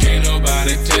 Can't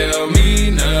nobody tell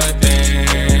me nothing.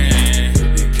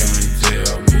 You can't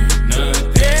tell me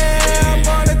nothing. Yeah, I'm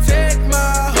gonna take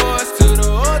my horse to the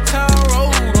old town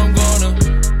road. I'm gonna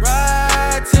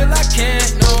ride till I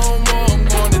can't no more. I'm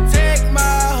gonna take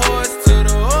my horse to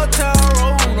the old town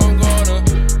road. I'm gonna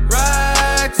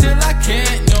ride till I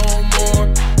can't no more.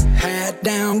 Hat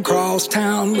down, cross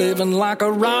town, living like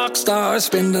a rock star.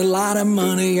 Spend a lot of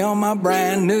money on my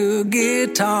brand new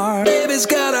guitar. Baby's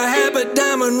got a habit,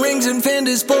 diamond rings and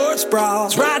Fendi sports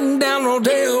bras. Riding down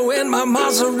Rodeo in my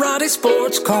Maserati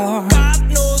sports car. Got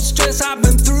no stress, I've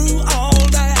been through all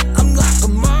that. I'm like a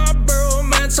Marlboro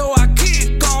man, so I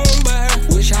keep going back.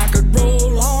 Wish I could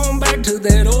roll on back to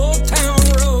that old town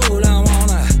road. I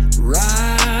wanna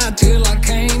ride till I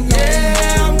can't no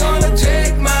more. I'm gonna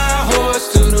take my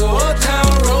horse to the old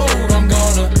town road. I'm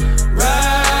gonna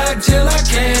ride till I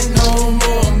can't no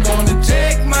more. I'm gonna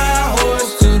take my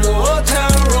horse to the old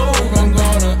town road. I'm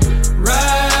gonna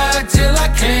ride till I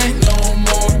can't no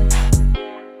more.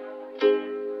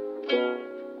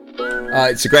 Oh,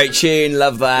 it's a great tune,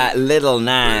 love that. Little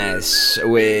Nas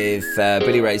with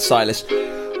Billy Ray Cyrus.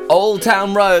 Old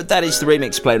Town Road, that is the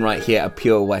remix playing right here at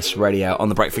Pure West Radio on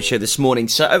the Breakfast Show this morning.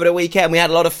 So over the weekend we had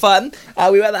a lot of fun.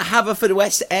 We were at the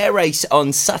Haverfordwest Air Race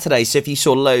on Saturday, so if you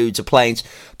saw loads of planes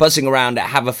buzzing around at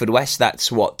Haverfordwest, that's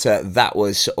what that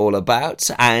was all about.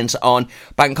 And on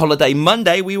Bank Holiday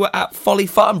Monday we were at Folly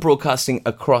Farm broadcasting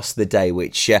across the day,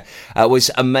 which was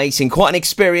amazing. Quite an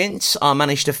experience. I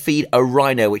managed to feed a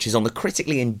rhino, which is on the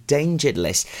critically endangered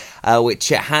list, which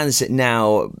has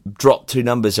now dropped to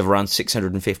numbers of around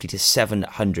 650 to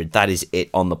 700. That is it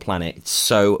on the planet. It's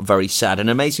so very sad. An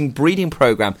amazing breeding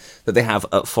program that they have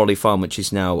at Folly Farm, which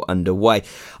is now underway.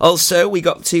 Also, we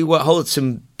got to hold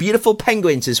some beautiful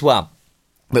penguins as well,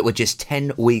 but were just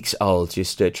 10 weeks old.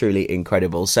 Just truly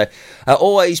incredible. So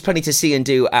always plenty to see and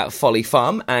do at Folly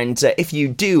Farm. And if you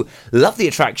do love the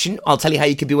attraction, I'll tell you how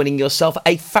you could be winning yourself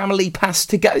a family pass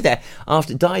to go there.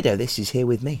 After Dido, this is Here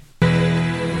With Me.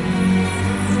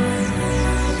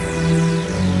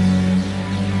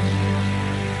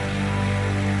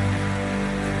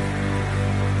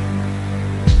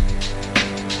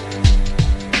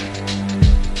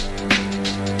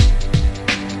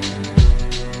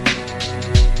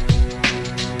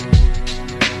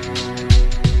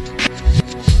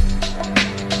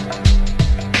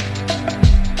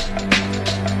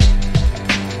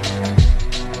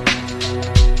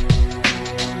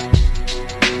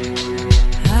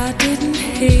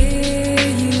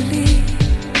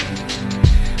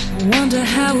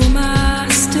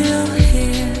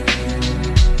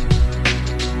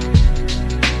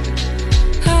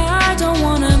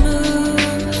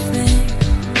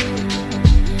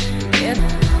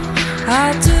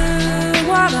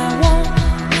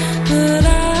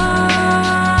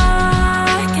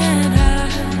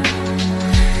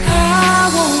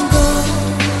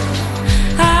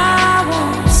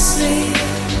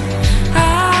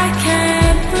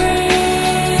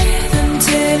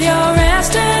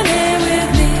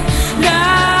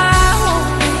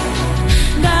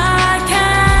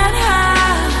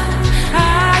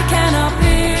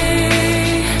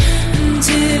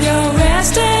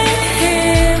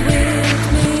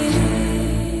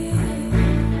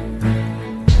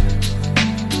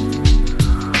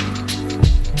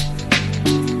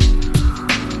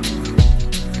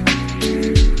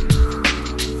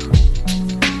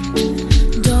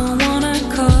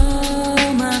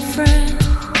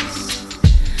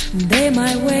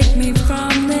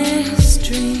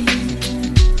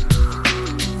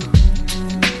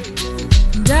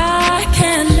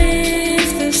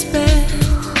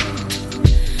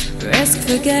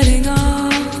 getting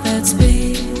off that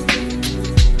speed.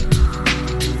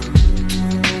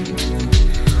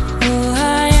 Oh,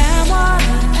 I am what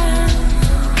I am.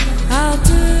 I'll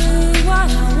do what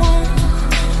I want,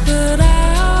 but I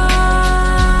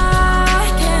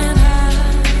can't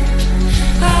hide.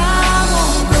 I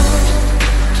won't go,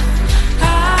 I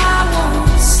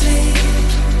won't sleep.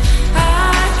 I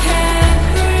can't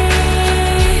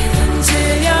breathe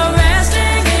until you're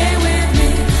resting here with me.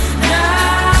 And I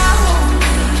won't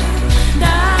leave, and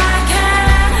I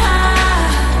can't hide.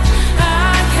 I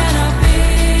cannot be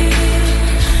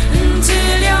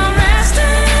until you're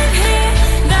resting here.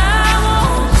 And I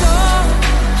won't go,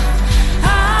 I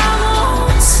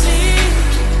won't sleep.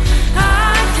 I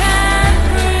can't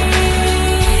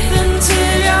breathe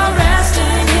until you're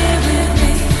resting here with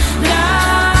me. And I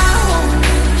won't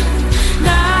leave, and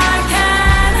I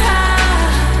can't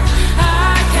hide.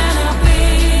 I cannot be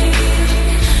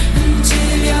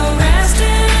until you're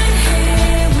resting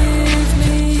here with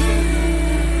me.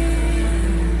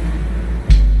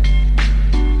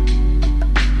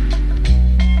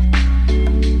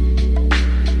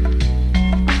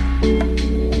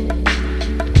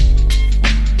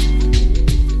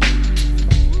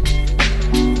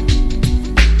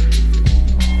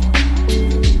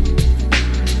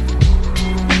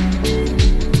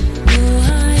 Oh,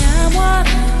 I am what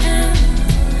I am.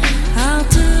 I'll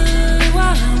do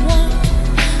what I want,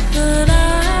 but I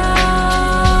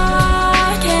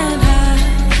can't hide.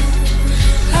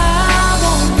 I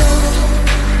won't go,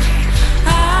 I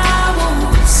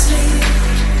won't sleep.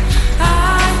 I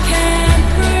can't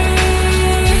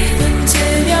breathe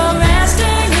until you're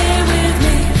resting here with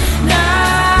me. And I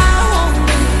won't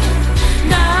leave,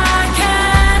 and I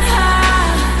can't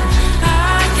hide. I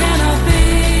cannot be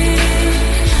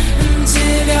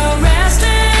until you're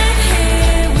resting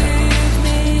here with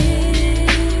me.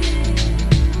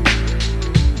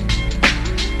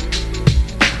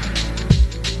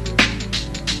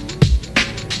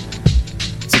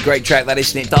 It's a great track, that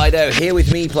isn't it? Dido here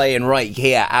with me, playing right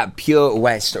here at Pure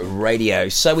West Radio.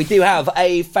 So we do have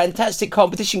a fantastic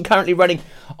competition currently running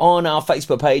on our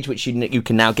Facebook page, which you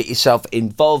can now get yourself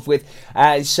involved with.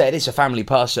 As it is a family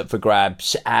pass up for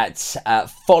grabs at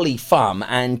Folly Farm,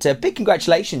 and big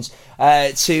congratulations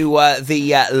to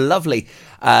the lovely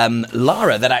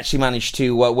Lara that actually managed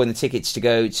to win the tickets to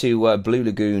go to Blue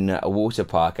Lagoon Water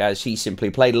Park, as she simply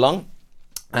played along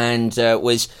and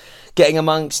was getting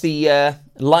amongst the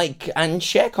like and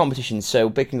share competition. So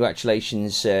big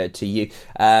congratulations to you.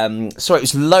 Sorry, it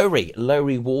was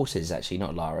Lowry Waters, actually,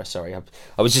 not Lara. Sorry, I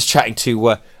was just chatting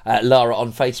to Lara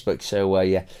on Facebook. So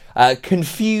yeah,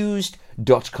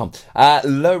 confused.com.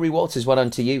 Lowry Waters, well done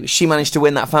to you. She managed to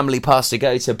win that family pass to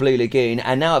go to Blue Lagoon,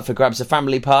 and now up for grabs a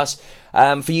family pass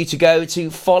for you to go to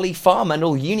Folly Farm. And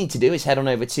all you need to do is head on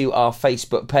over to our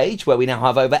Facebook page, where we now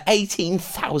have over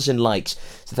 18,000 likes.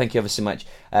 So thank you ever so much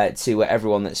to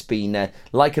everyone that's been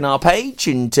liking our page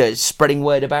and spreading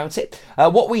word about it.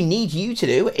 What we need you to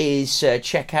do is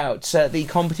check out the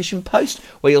competition post,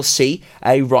 where you'll see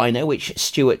a rhino which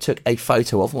Stuart took a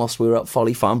photo of whilst we were at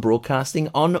Folly Farm broadcasting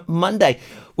on Monday.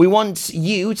 We want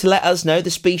you to let us know the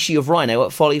species of rhino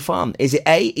at Folly Farm. Is it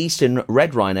A, Eastern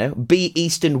Red Rhino, B,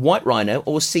 Eastern White Rhino,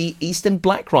 or C, Eastern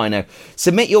Black Rhino?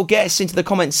 Submit your guess into the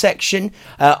comments section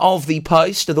of the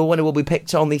post. The winner will be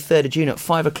picked on the 3rd of June at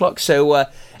 5 o'clock. So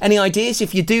any ideas?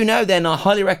 If you do know, then I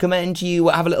highly recommend you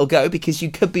have a little go, because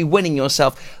you could be winning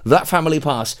yourself that family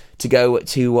pass to go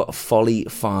to Folly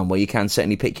Farm, where you can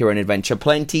certainly pick your own adventure.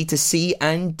 Plenty to see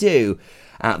and do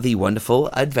at the wonderful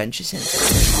Adventure Centre.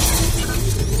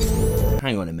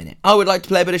 Hang on a minute. I would like to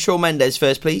play a bit of Shawn Mendes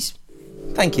first, please.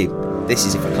 Thank you. This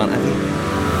is If I Can't Have You.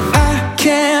 I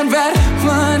can't write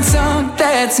one song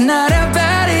that's not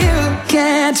about you.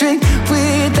 Can't drink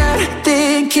without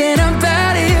thinking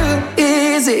about you.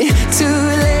 Is it too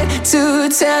late to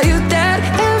tell you that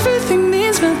everything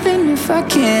means nothing if I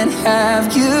can't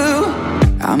have you?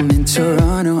 I'm in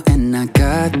Toronto and I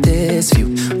got this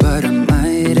view, but I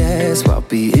might as well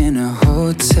be in a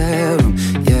hotel room.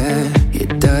 Yeah,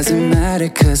 it doesn't matter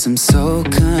 'cause I'm so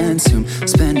consumed,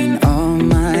 spending all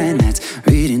my nights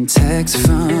reading texts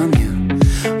from you.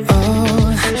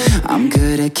 Oh, I'm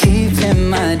good at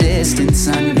keeping my distance.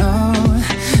 I know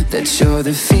that you're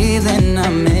the feeling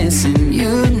I'm missing.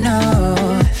 You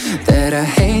know that I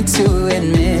hate to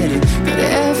admit it, but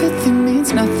everything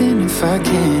means nothing if I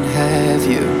can't have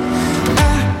you.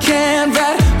 I can't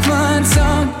write one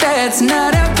song that's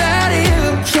not about you.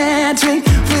 Can't drink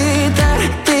without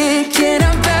thinking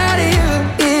about you.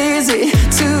 Is it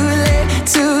too late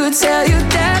to tell you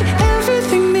that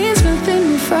everything means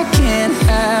nothing if I can't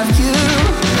have you?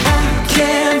 I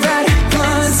can't write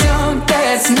one song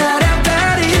that's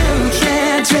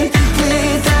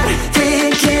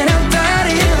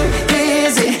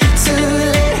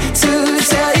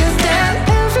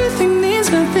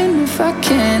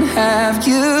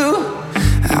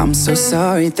So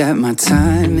sorry that my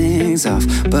timing's off,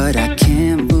 but I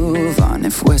can't move on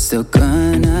if we're still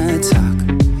gonna talk.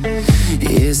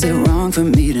 Is it wrong for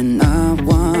me to not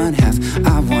want half?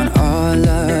 I want all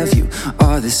of you,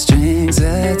 all the strings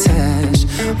attached.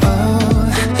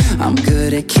 Oh, I'm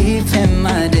good at keeping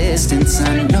my distance.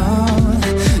 I know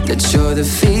that you're the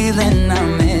feeling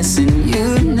I'm missing.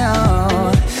 You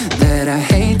know that I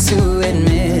hate to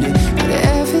admit it, but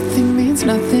everything means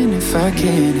nothing if I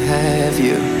can't have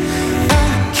you.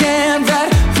 I can't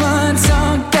write one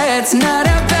song that's not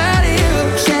about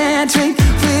you. Can't drink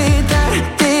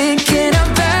without thinking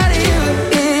about you.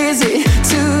 Is it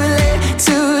too late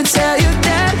to tell you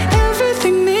that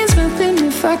everything means nothing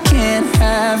if I can't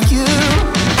have you?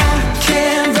 I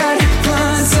can't write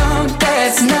one song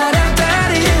that's not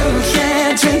about you.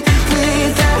 Can't drink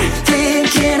without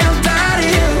thinking about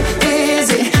you. Is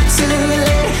it too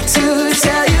late to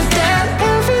tell you that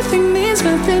everything means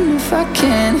nothing if I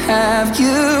can't have you?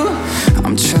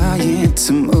 I'm trying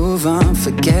to move on,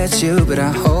 forget you, but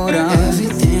I hold on.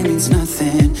 Everything means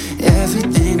nothing,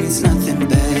 everything means nothing,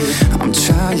 babe. I'm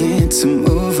trying to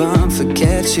move on,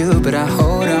 forget you, but I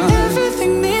hold on.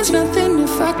 Everything means nothing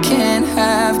if I can't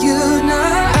have you. No,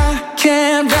 I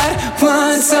can't write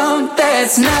one song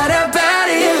that's not about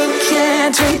you.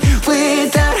 Can't drink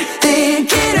without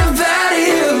thinking about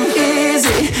you. Is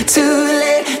it too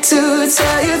late to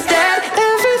tell you that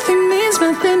everything means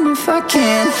nothing if I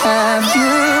can't have you?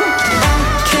 I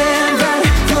can't write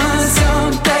one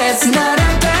song that's not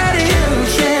about you.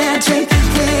 Can't drink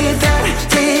without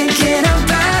thinking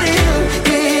about you.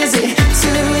 Is it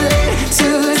too late to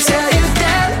tell you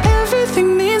that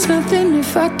everything means nothing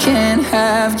if I can't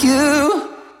have you?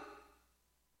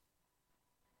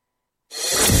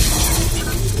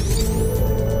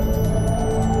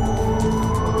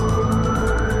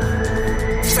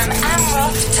 From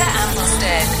Amroth to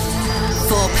Ambleston.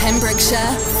 For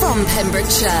Pembrokeshire, from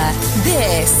Pembrokeshire,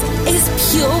 this is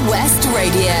Pure West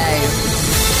Radio.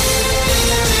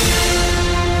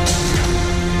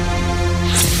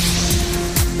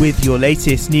 With your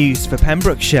latest news for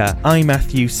Pembrokeshire, I'm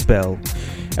Matthew Spill.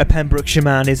 A Pembrokeshire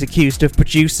man is accused of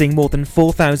producing more than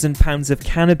 £4,000 of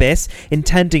cannabis,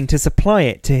 intending to supply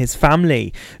it to his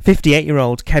family.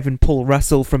 58-year-old Kevin Paul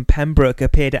Russell from Pembroke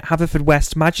appeared at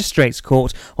Haverfordwest Magistrates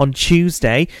Court on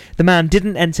Tuesday. The man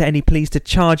didn't enter any pleas to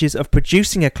charges of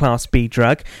producing a Class B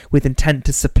drug with intent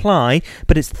to supply,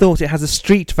 but it's thought it has a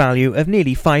street value of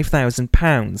nearly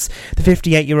 £5,000. The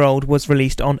 58-year-old was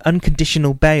released on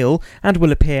unconditional bail and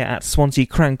will appear at Swansea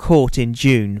Crown Court in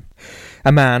June.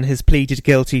 A man has pleaded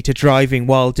guilty to driving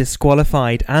while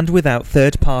disqualified and without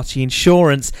third-party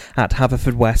insurance at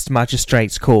Haverfordwest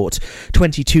Magistrates Court.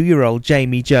 22-year-old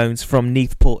Jamie Jones from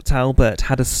Neath Port Talbot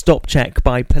had a stop check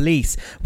by police